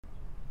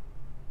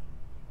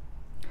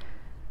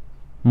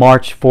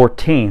March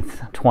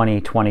 14th,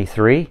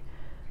 2023,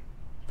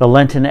 the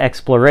Lenten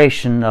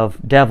exploration of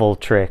devil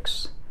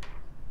tricks,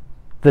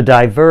 the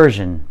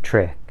diversion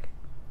trick.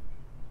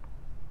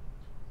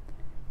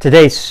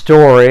 Today's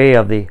story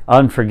of the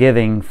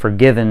unforgiving,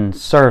 forgiven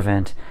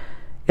servant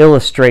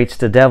illustrates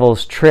the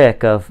devil's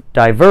trick of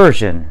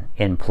diversion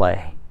in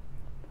play.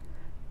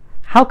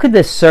 How could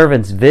this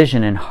servant's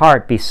vision and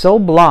heart be so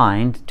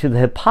blind to the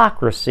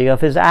hypocrisy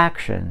of his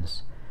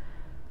actions?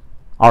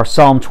 Our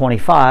Psalm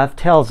 25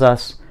 tells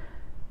us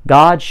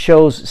God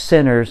shows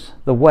sinners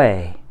the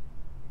way.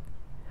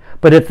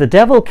 But if the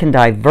devil can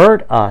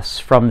divert us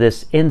from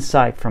this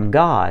insight from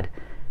God,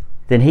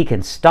 then he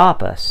can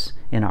stop us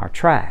in our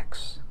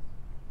tracks.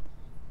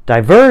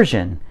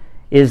 Diversion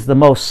is the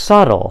most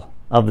subtle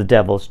of the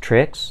devil's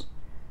tricks.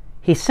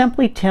 He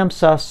simply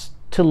tempts us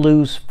to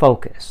lose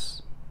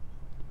focus.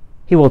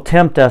 He will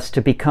tempt us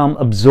to become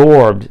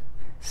absorbed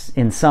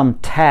in some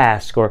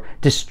task or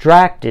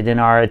distracted in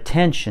our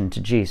attention to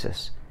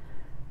Jesus.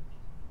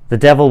 The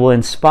devil will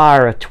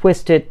inspire a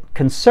twisted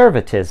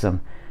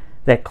conservatism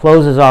that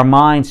closes our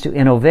minds to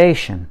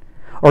innovation,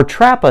 or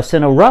trap us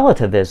in a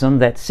relativism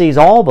that sees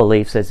all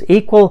beliefs as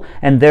equal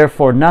and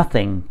therefore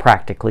nothing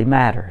practically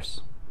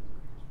matters.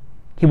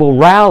 He will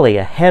rally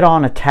a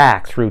head-on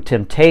attack through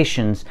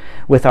temptations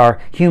with our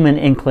human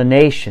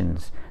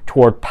inclinations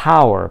toward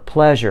power,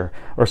 pleasure,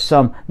 or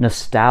some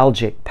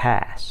nostalgic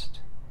past.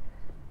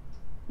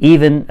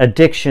 Even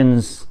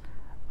addiction's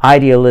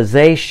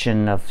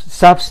idealization of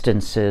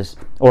substances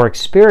or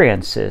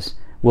experiences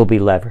will be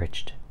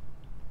leveraged.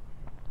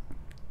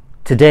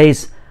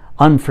 Today's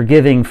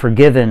unforgiving,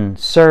 forgiven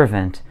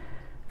servant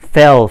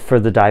fell for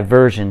the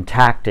diversion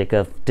tactic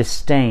of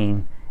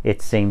disdain,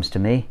 it seems to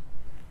me.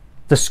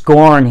 The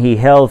scorn he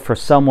held for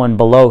someone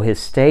below his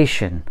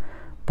station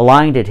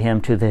blinded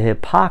him to the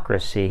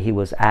hypocrisy he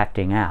was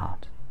acting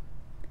out.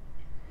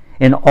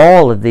 In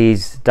all of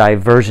these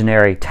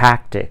diversionary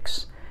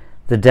tactics,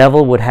 the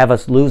devil would have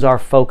us lose our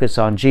focus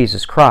on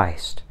Jesus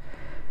Christ.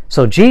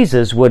 So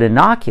Jesus would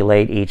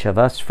inoculate each of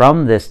us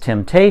from this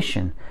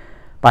temptation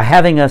by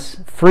having us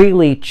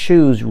freely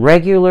choose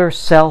regular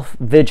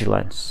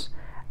self-vigilance,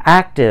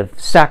 active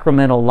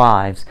sacramental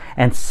lives,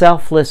 and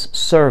selfless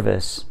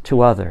service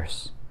to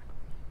others.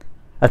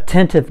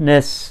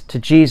 Attentiveness to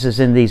Jesus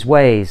in these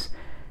ways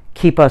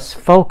keep us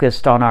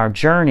focused on our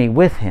journey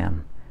with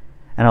Him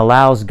and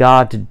allows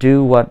God to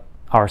do what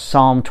our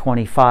Psalm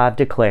 25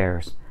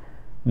 declares: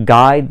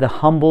 guide the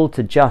humble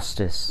to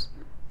justice,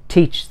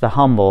 teach the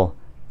humble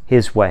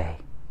His way.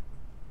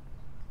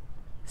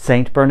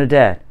 Saint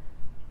Bernadette,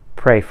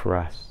 pray for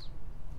us.